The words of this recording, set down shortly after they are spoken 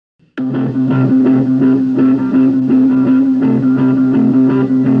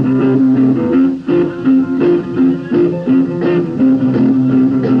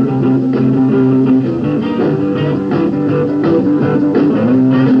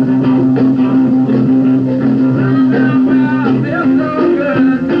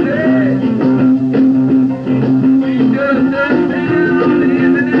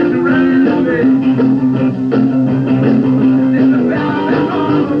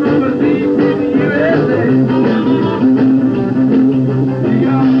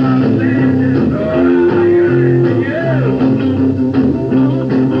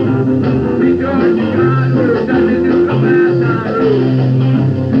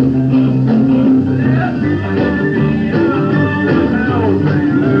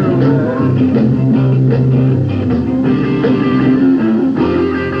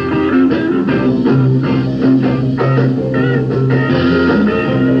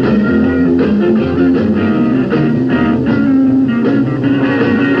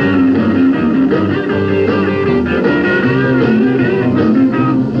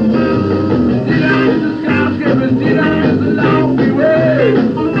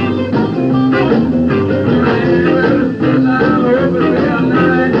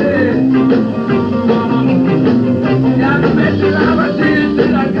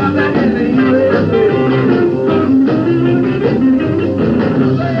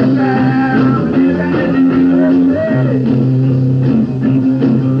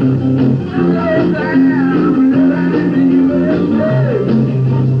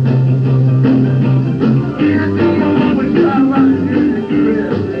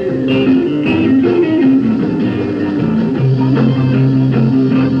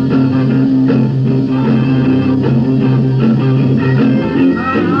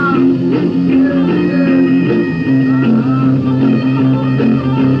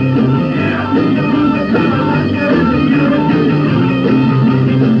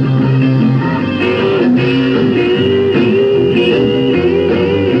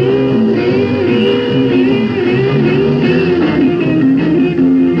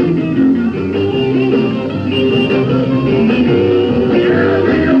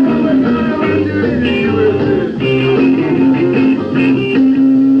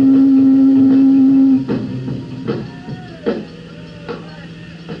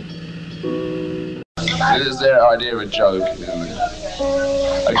This is their idea of a joke.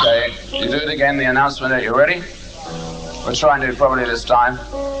 Okay, you do it again, the announcement. Are you ready? We'll try and do it properly this time.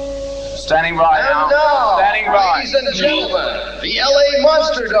 Standing by now. Standing by. Ladies and gentlemen, the LA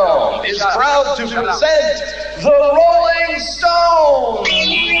Monster Dome is proud to present the Rolling Stones.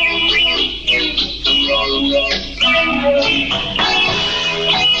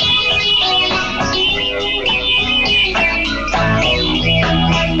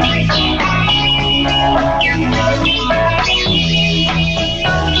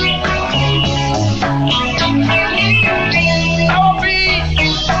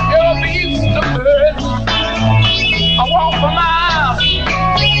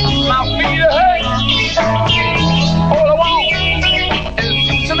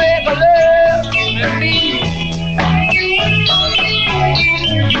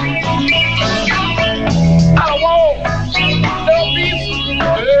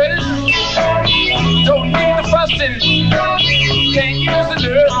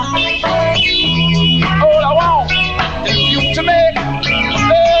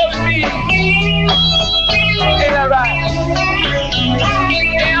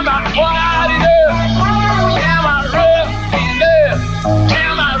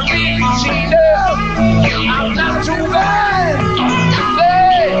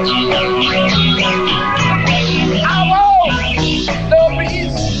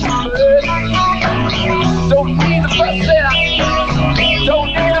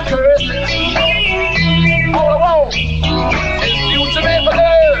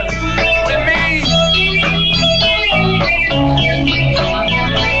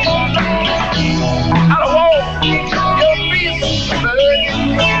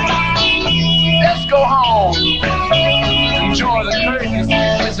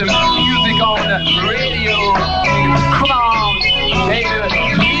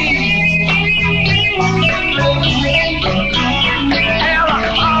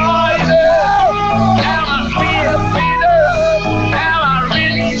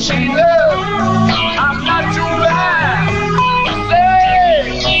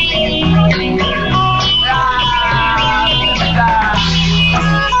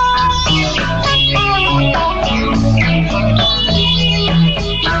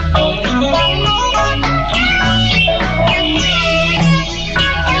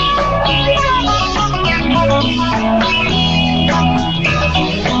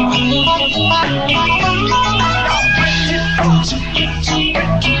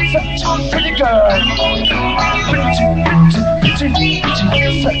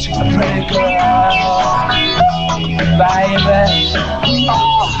 such a pretty girl, baby.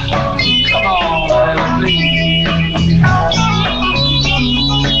 Oh, come on, please.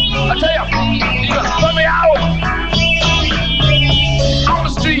 I tell you, you gonna put me out on the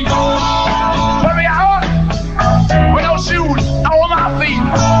street, put me out with no shoes on my feet,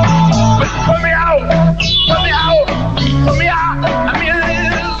 put me out, put me out, put me out. I mean,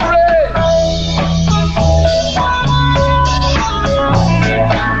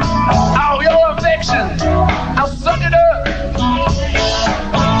 I'll suck it up,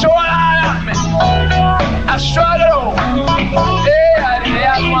 throw it out at me, I struggle. Yeah,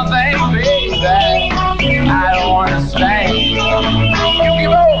 that's one thing, baby, I don't understand. You keep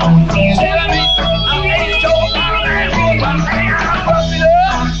on telling me I'm 80 told down there, but man, I'm roughing up.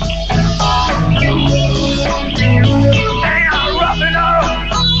 Man, I'm roughing up.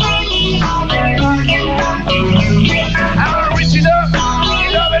 I'm reaching up,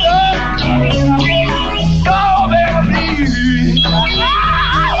 get up and up.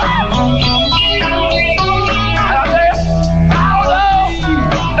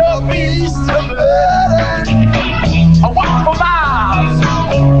 I walk for miles,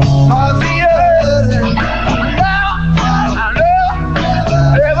 miles the other. Now I know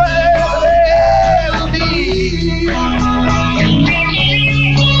never leave.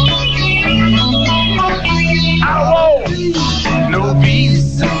 I won't no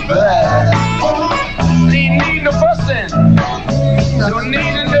peace of mind. Need no fussing, don't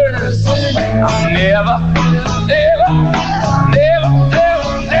need a nurse. I'll never, never, never,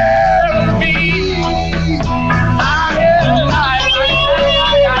 never, never be.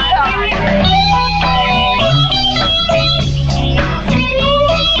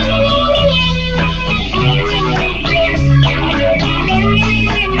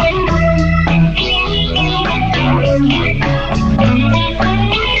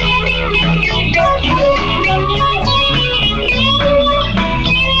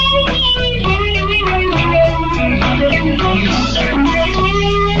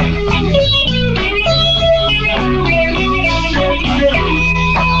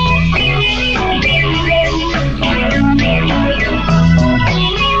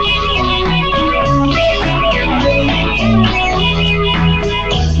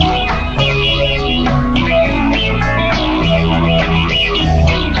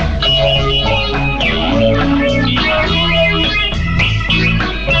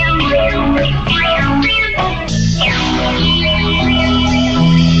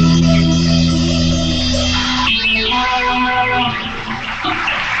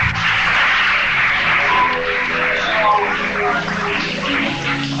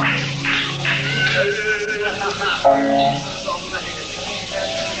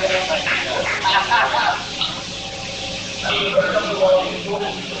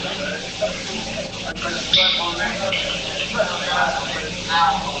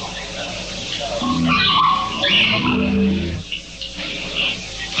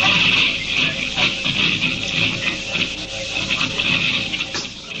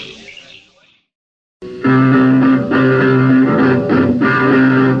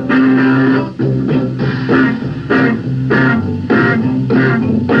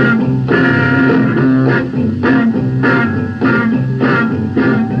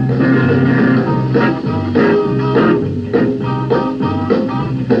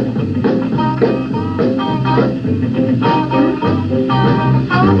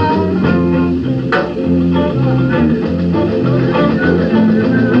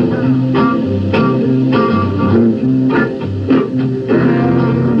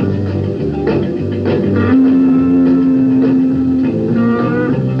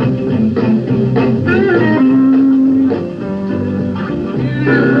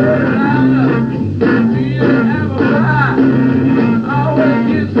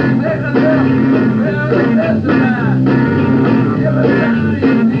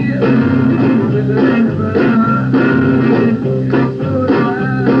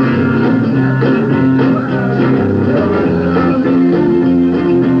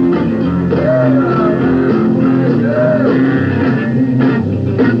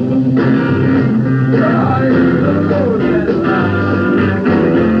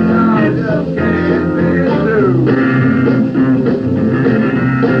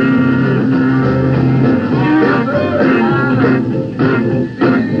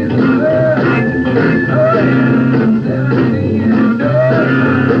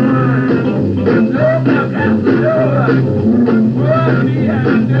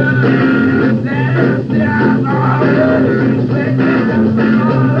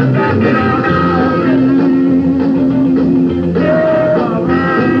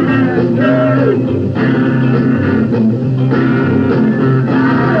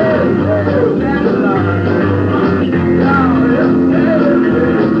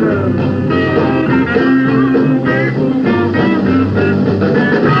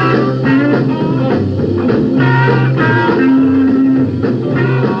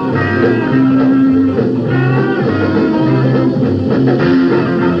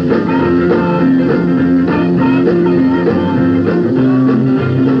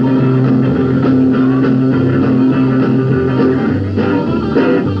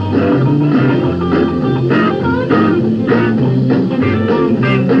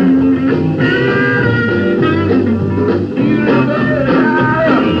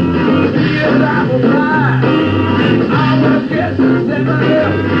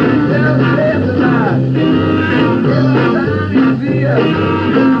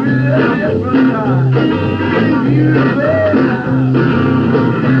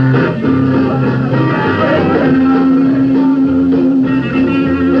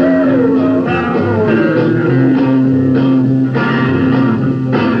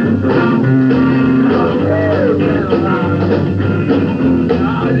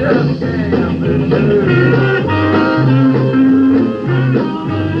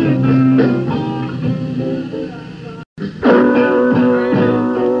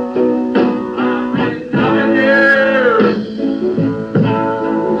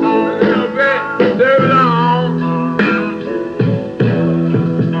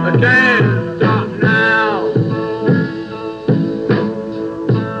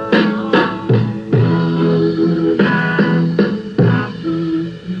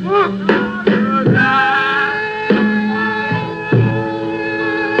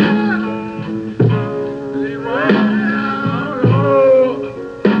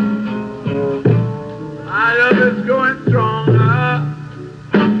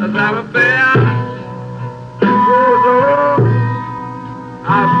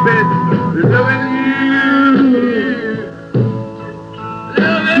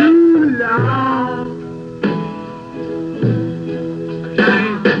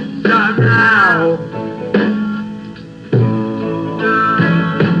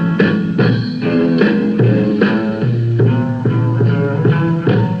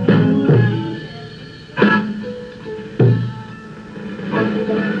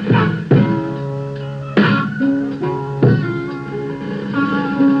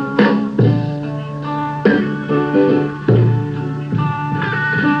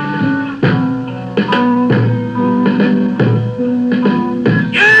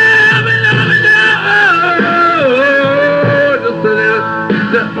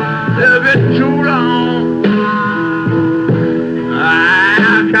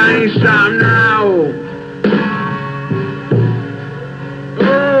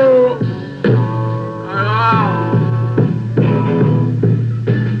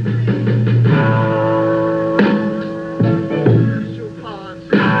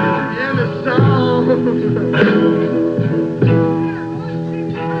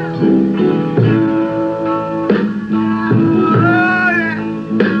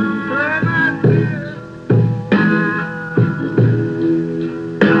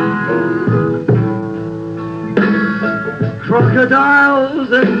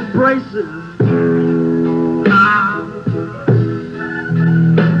 Crocodiles and braces.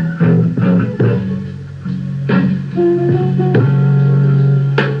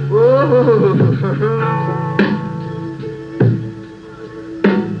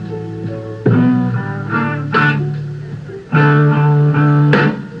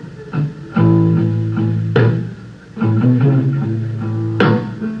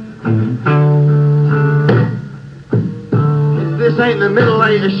 This ain't the middle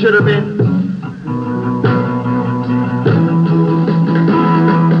eight it should have been.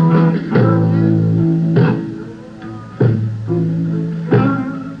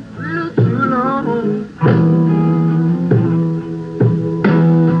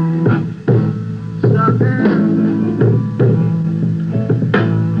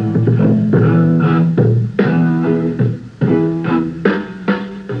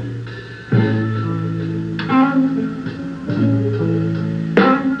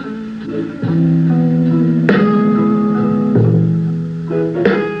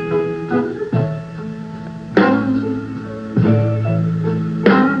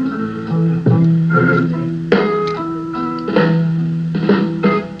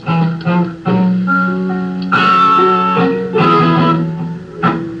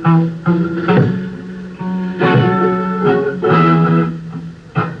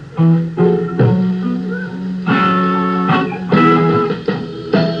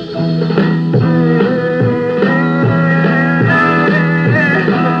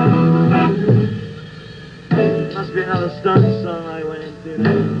 Must be another stunt song I went into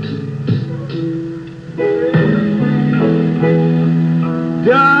there.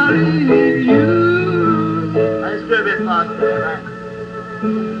 Darling, you. Let's do a bit faster, right?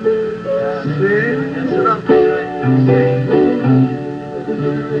 That's what I'm doing.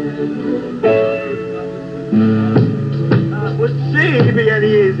 Would C be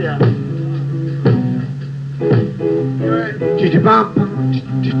any easier?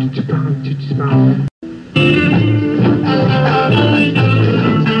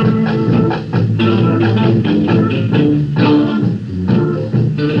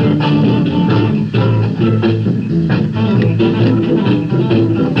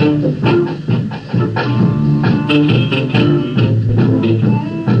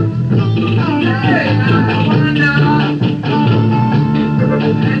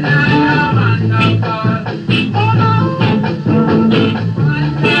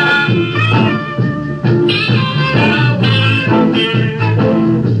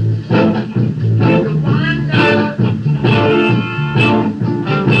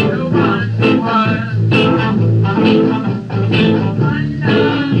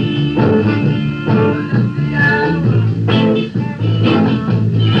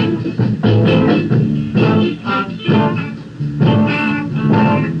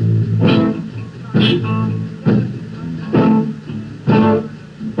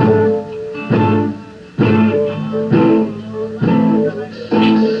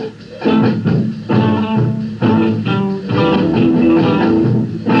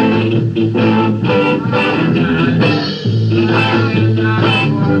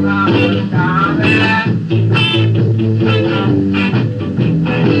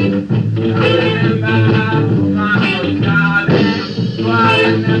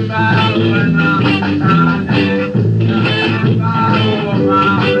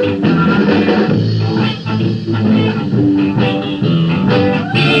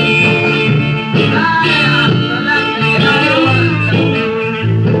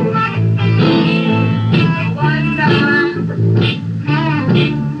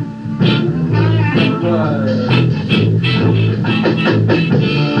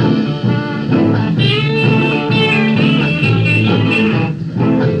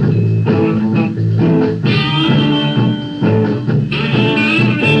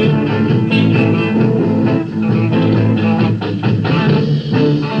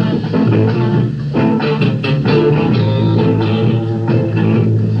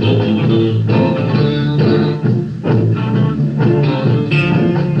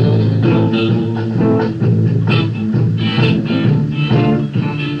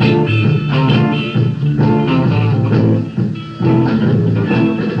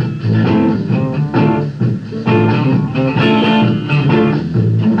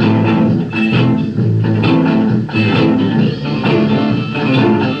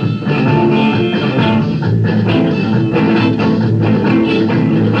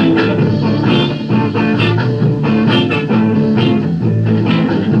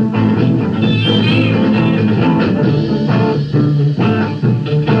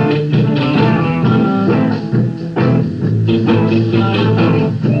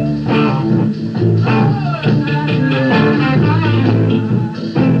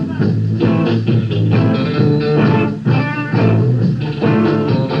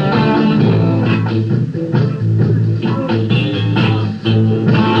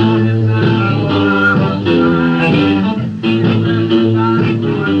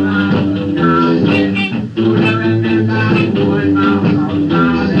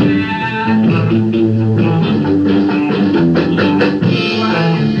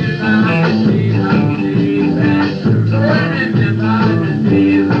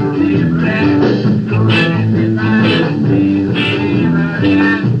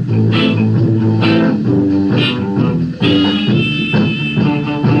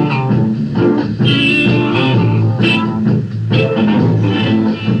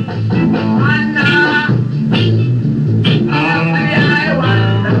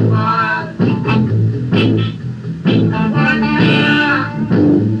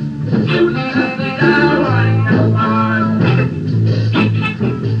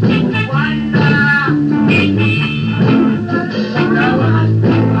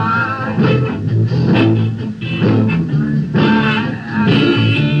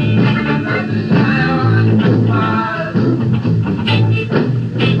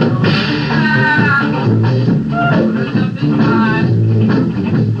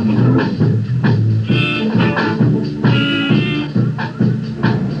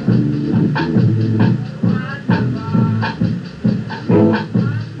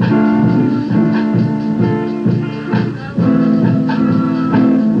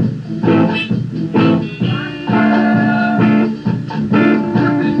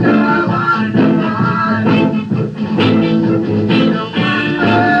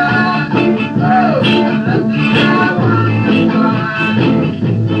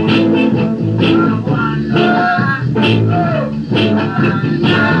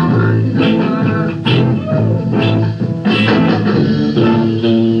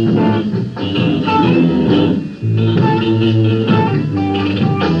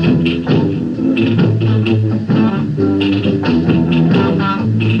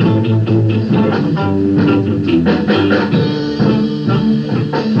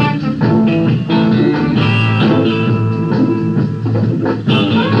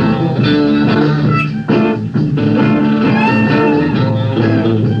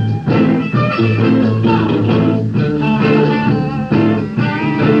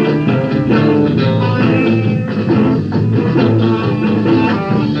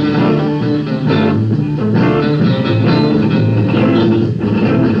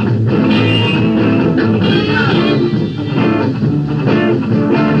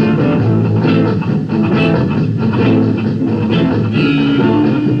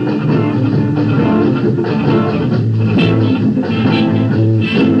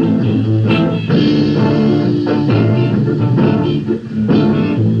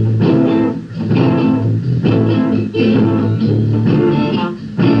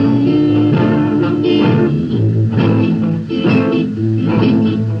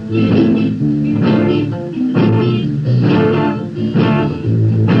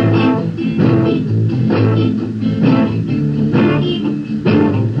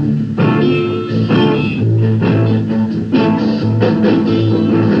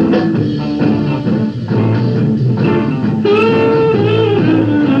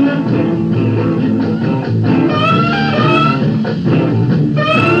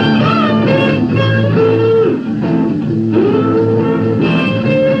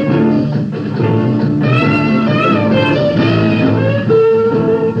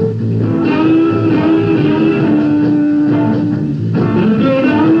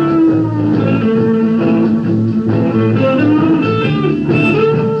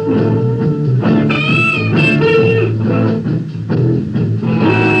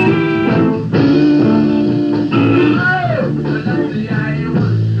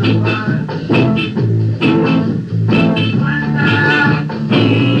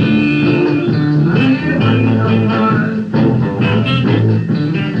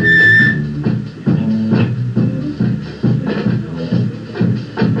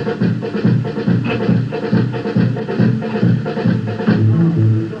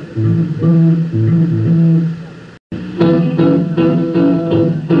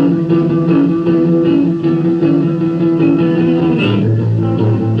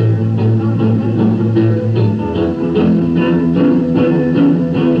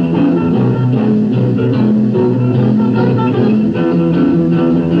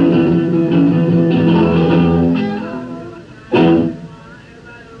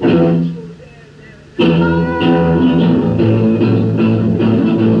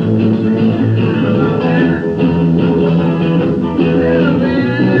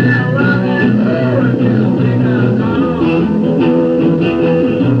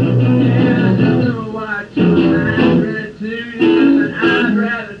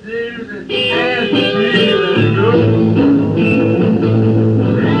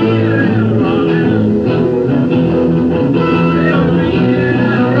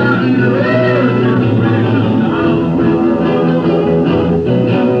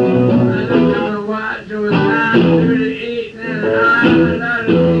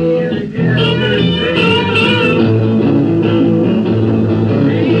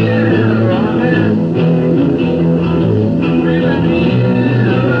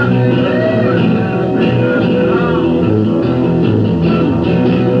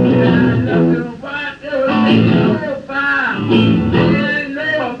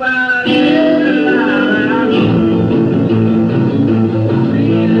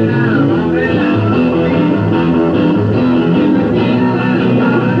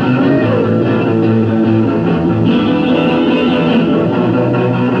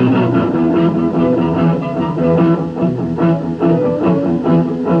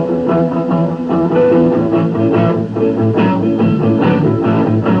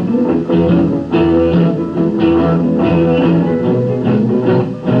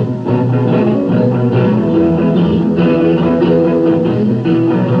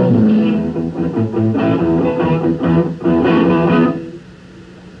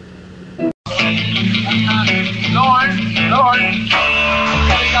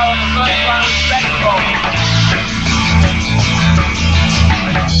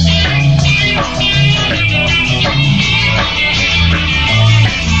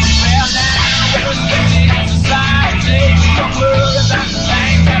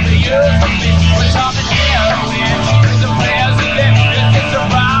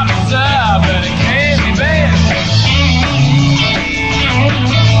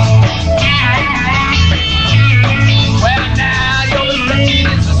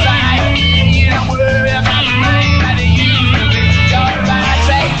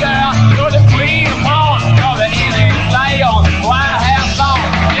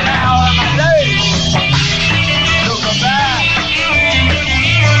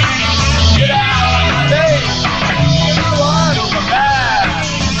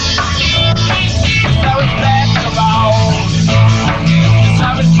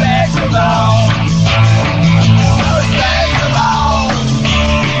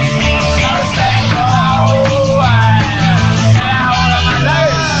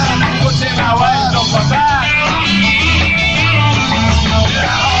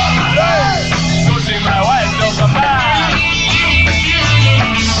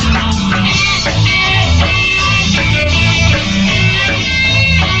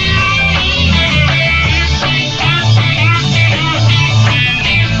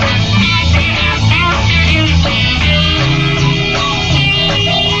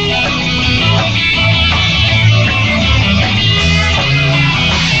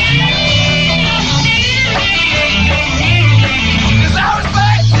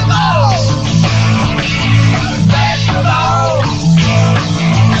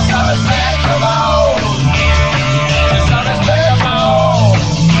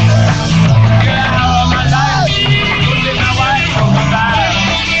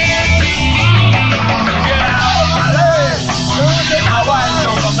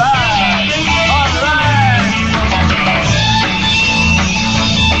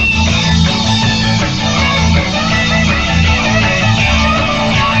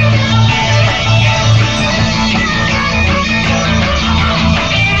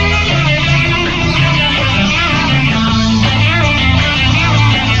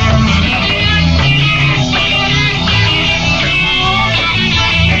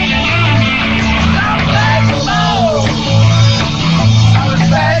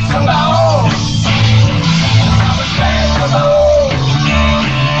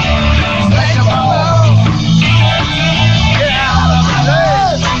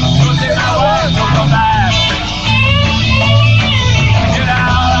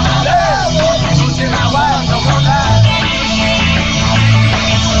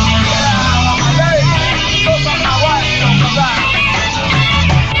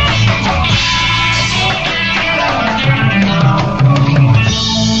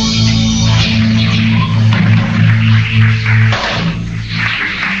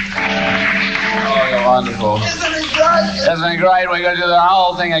 Wonderful. Isn't it great? Isn't it great? We're going to do the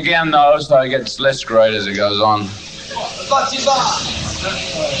whole thing again, though, so it gets less great as it goes on.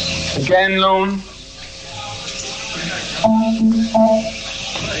 Again, Loon.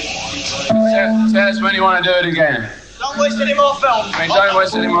 Tell us when you want to do it again. Don't waste any more film. I mean, don't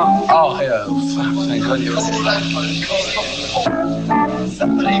waste any more. Oh, yeah. Fuck, thank God you.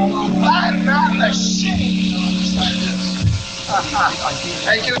 Somebody man on the shit.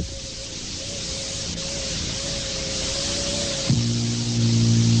 Thank you.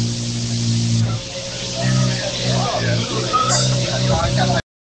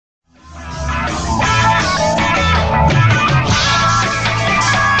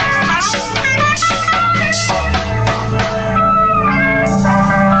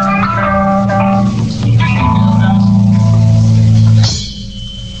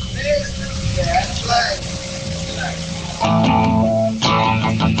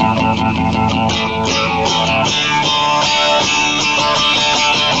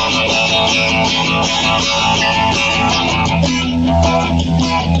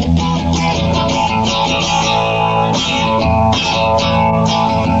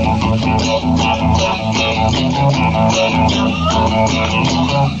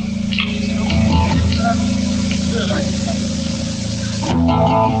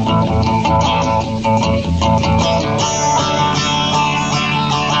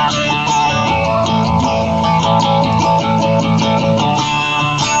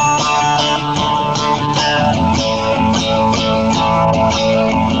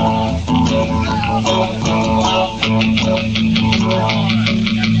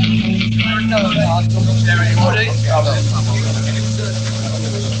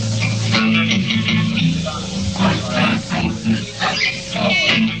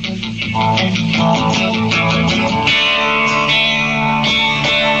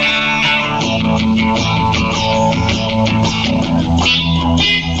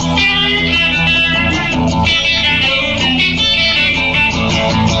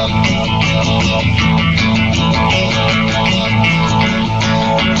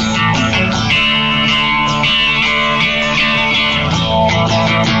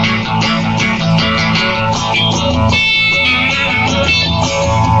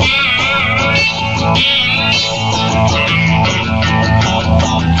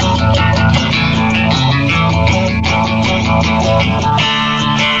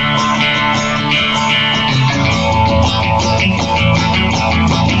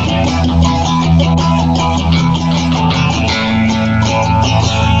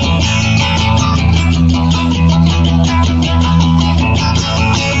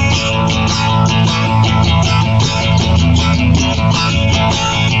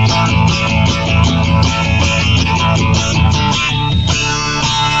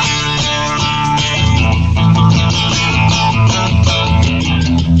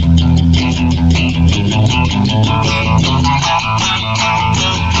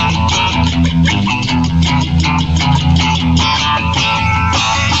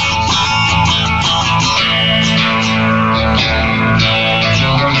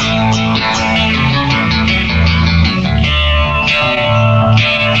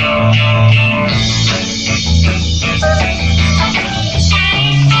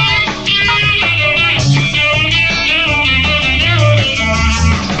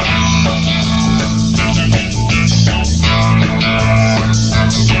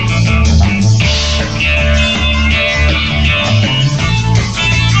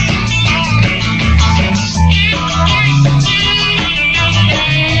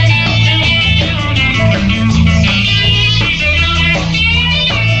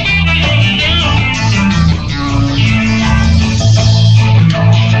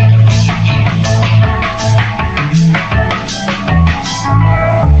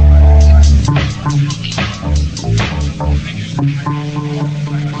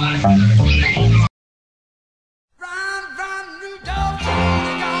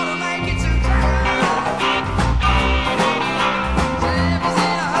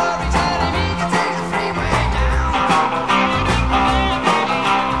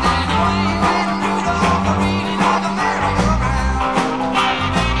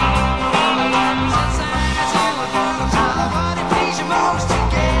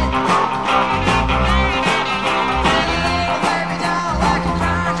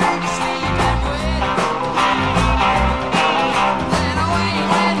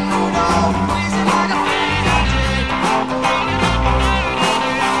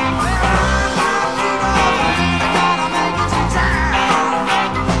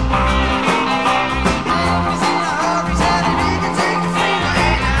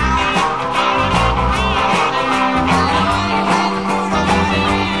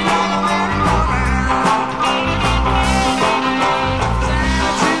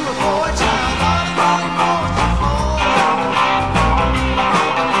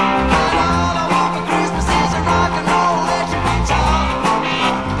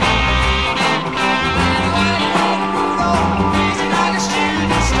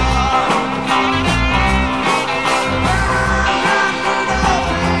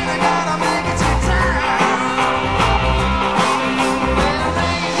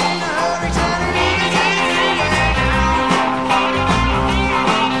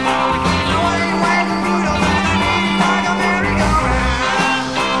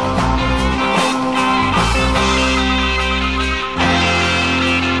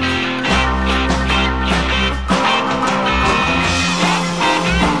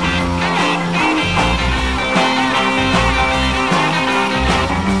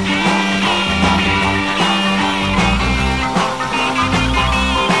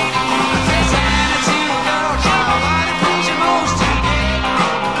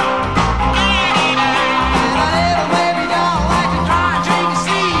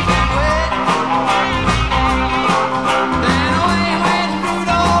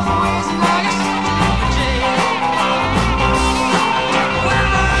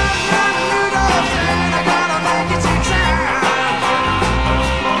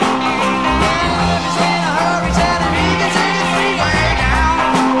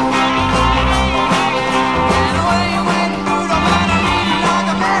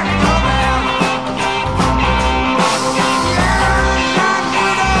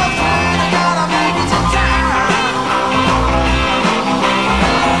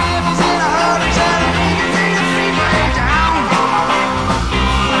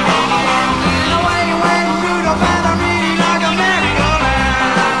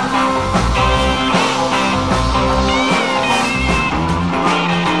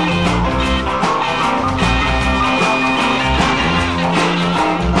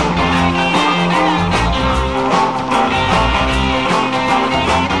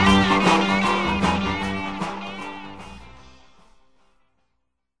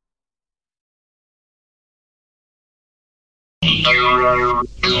 Life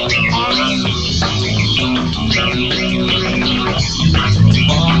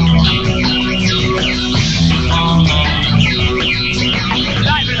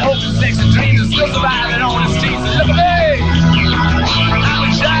and hopes and sex and dreams are still surviving on the streets. And look at me, I'm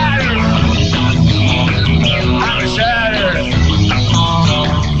a shattered. I'm a shattered.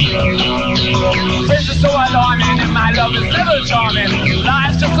 Friends are so alarming and my love is never charming.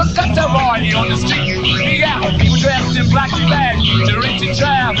 Life's just a gutter party on the street. Big out, people dressed in black and bag, directing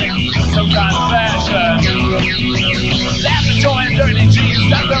traffic, some kind of fashion. Laughter, joy, and dirty dreams,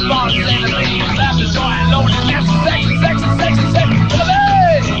 that's the boss and the lead. Laughter, joy, and loneliness, sex, sex, sex, sex. Look at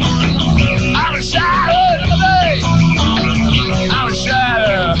me, I'm a shattered. Look at me, I'm a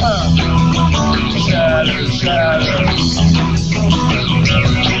shattered. Shattered, shattered.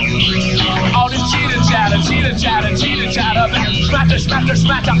 All the cheater chatter, smatter, smatter,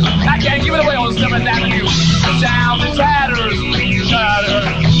 smatter. I can't give it away on 7th Avenue. Sound the tatters, tatter.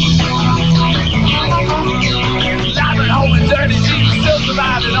 Diamond home and dirty jeans, still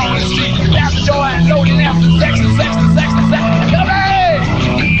surviving on the street. That's the joy and loneliness and sex and sex and sex and sex. Come here,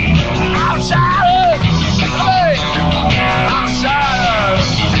 I'm shattered. Hey, I'm shattered.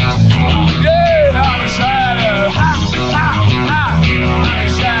 Yeah, I'm shattered. Ha, ha, ha. I'm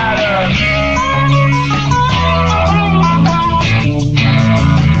shattered.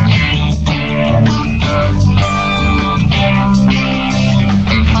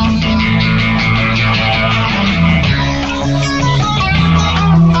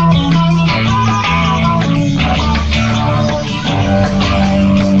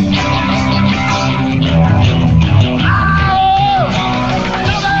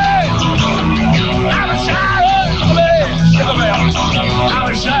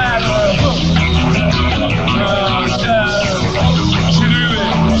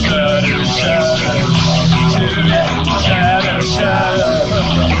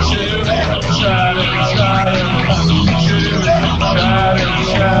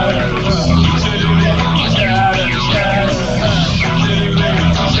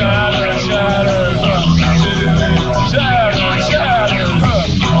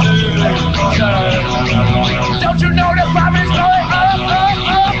 Don't you know the promise going up, up,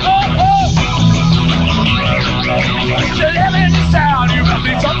 up, up, up? To live in this town, you got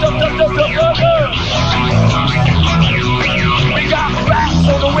me top, top, top, top, top, top. We got rats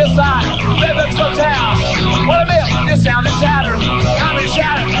on the west side, living some town. What a minute, this town is shattered. I'm in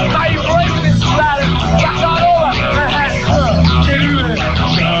shattered. Are you breaking this ladder? Rock on over. Get you in.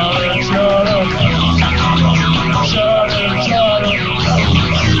 Shattered, shattered. Shattered, shattered.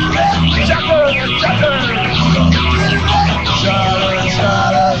 Shattered, shattered. Shattered,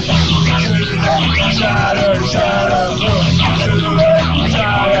 shattered. Shattered, shattered.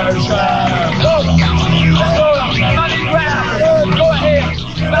 Shattered, shattered. Let's go. Money grab. Go ahead.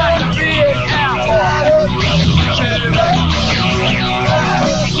 Back to big apple. Shattered,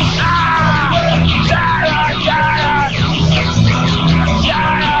 shattered.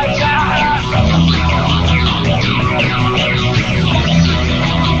 Shattered,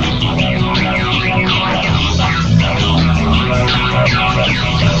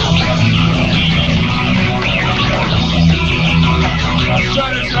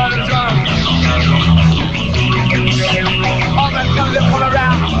 all that comes in from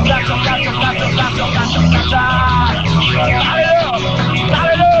around. Hallelujah!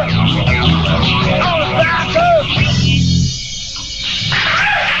 Hallelujah! On the back up!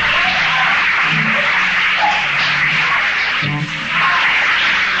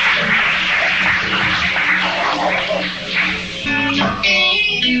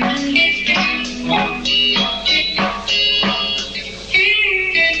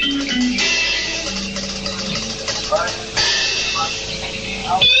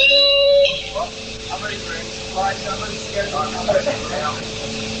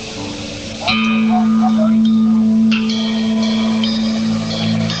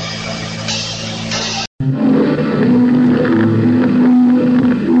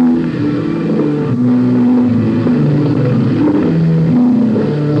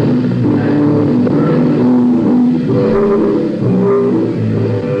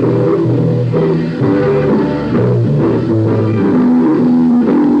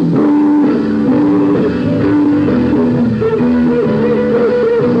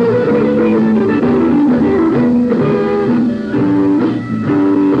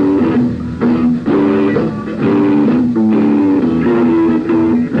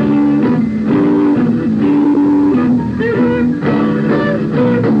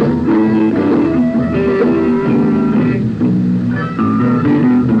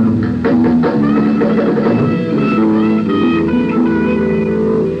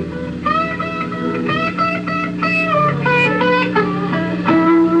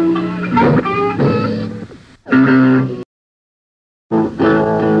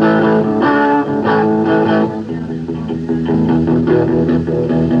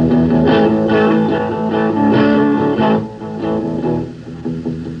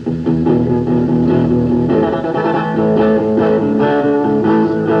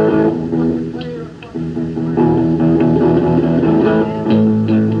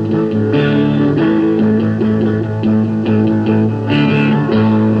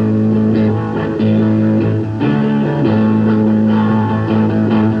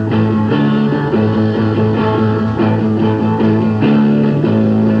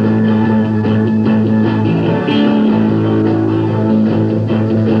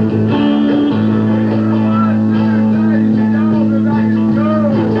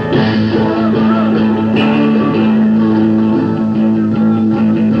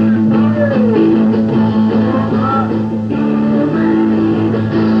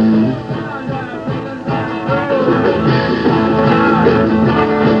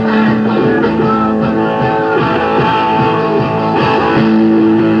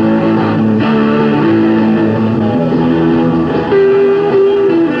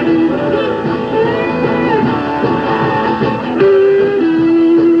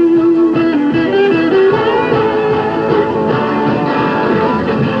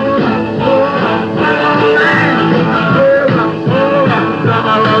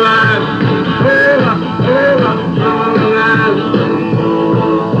 summer romance. Summer romance.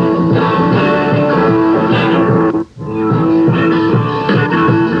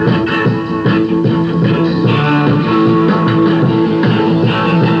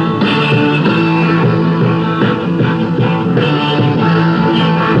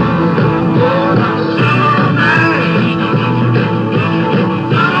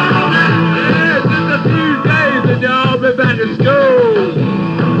 Back to school.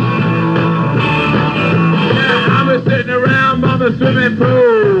 Yeah, I was sitting around by the swimming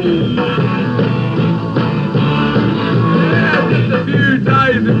pool. Yeah, just a few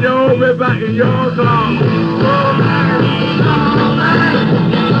days and you'll be back in your class. Oh man, oh man,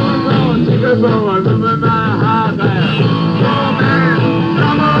 chicken boy, with my heart there. Oh man,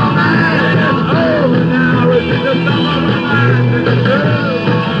 it's over now. It's just a summer romance in the school.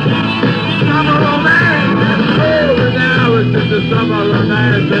 Summer romance, it's over now. It's just a summer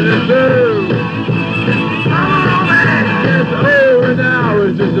romance in the school. Summer romance, it's over now.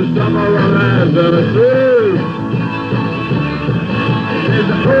 It's just a summer romance in the school.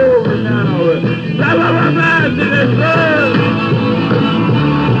 It's over now. Summer romance in the school.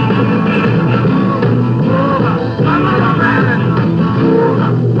 Summer romance.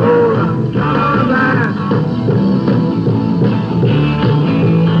 Summer romance.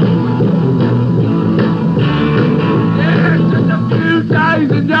 Yeah, just a few days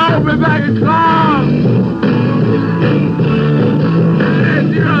and y'all be back in class. Yeah,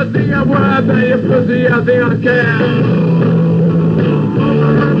 you don't think I'm worried about your pussy, I think I care.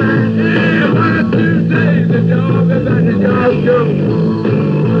 Yeah, 1 or 2 days and y'all be back in your school.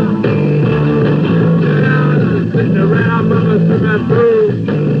 Yeah, I'm sitting around by the swimming pool.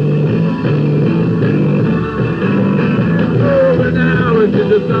 It's over now, it's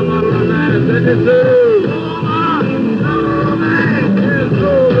just a summer romance in the zoo. Summer romance, it's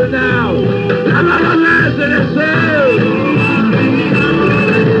over now. Summer romance in the zoo.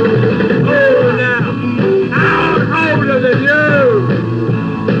 Over now. I'm older than you.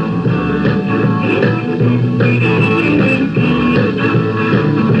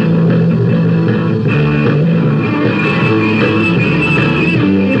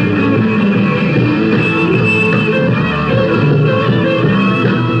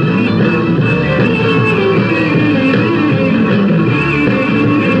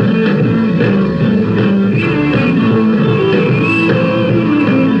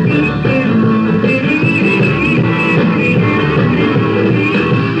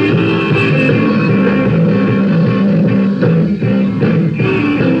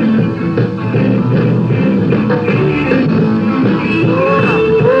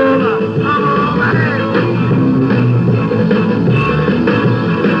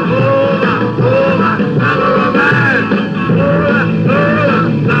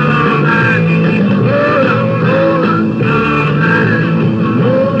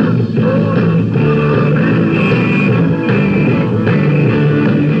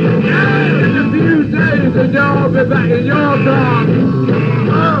 Back in your car.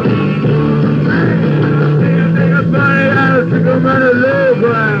 Oh, man, I think somebody else to come out of the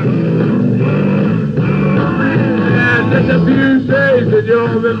ground. Yeah, just a few days and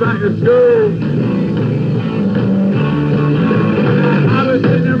you'll be back to school. I was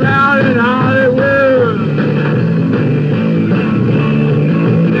sitting around in Hollywood.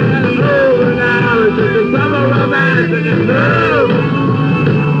 Yeah, it's over now. It's just a summer romance in the